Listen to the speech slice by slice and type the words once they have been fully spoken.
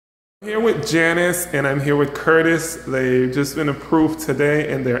Here with Janice and I'm here with Curtis. They've just been approved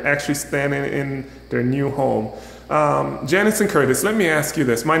today and they're actually standing in their new home. Janice and Curtis, let me ask you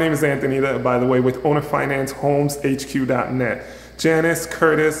this. My name is Anthony, by the way, with Owner Finance Homes HQ.net. Janice,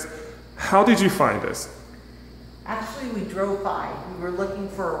 Curtis, how did you find us? Actually, we drove by. We were looking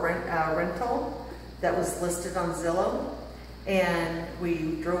for a rental that was listed on Zillow, and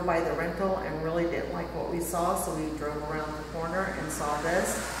we drove by the rental and really didn't like what we saw, so we drove around the corner and saw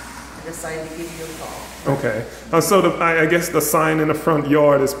this. Decided to give you a call. Okay. So I guess the sign in the front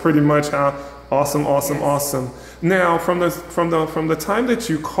yard is pretty much how awesome. Now, from the time that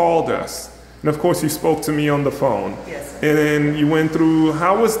you called us, and of course you spoke to me on the phone. Yes. And then you went through.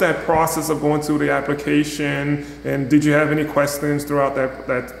 How was that process of going through the application? And did you have any questions throughout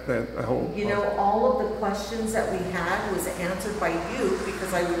that whole? You know, all of the questions that we had was answered by you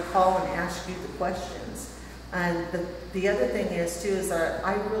because I would call and ask you the questions. And the other thing is too is that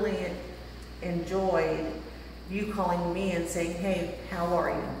I really enjoyed you calling me and saying, hey, how are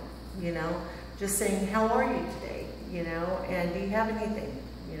you? You know, just saying, how are you today? You know, and do you have anything?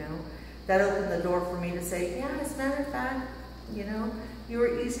 You know, that opened the door for me to say, yeah, as a matter of fact, you know, you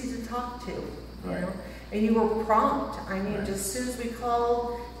were easy to talk to, you know, and you were prompt. I mean, just as soon as we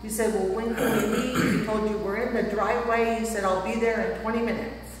called, you said, well, when can we meet? We told you we're in the driveway. You said, I'll be there in 20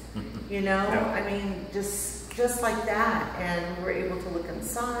 minutes. You know, I mean, just like that, and we were able to look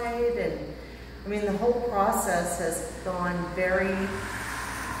inside, and I mean the whole process has gone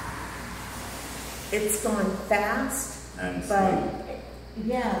it's gone fast and smooth.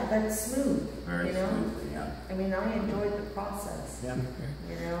 Yeah, but smooth. Very smooth, yeah. I mean, I enjoyed the process. Yeah.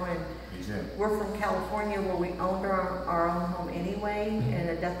 You know, and we're from California where we owned our own home anyway, and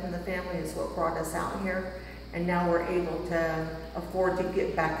a death in the family is what brought us out here, and now we're able to afford to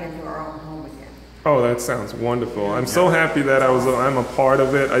get back into our own home again. Oh, that sounds wonderful. I'm so happy that I'm a part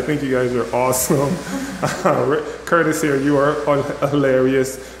of it. I think you guys are awesome. Curtis here, you are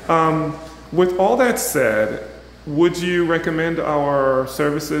hilarious. With all that said, would you recommend our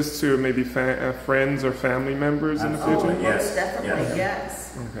services to maybe friends or family members in the future? Oh, most definitely,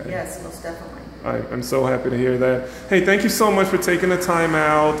 yes. Okay. Yes, most definitely. I'm so happy to hear that. Hey, thank you so much for taking the time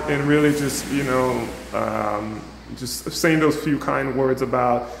out and really just, you know, just saying those few kind words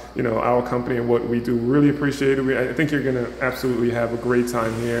about, you know, our company and what we do. Really appreciate it. I think you're going to absolutely have a great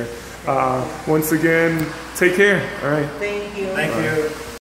time here. Once again, take care. All right. Thank you. Thank you.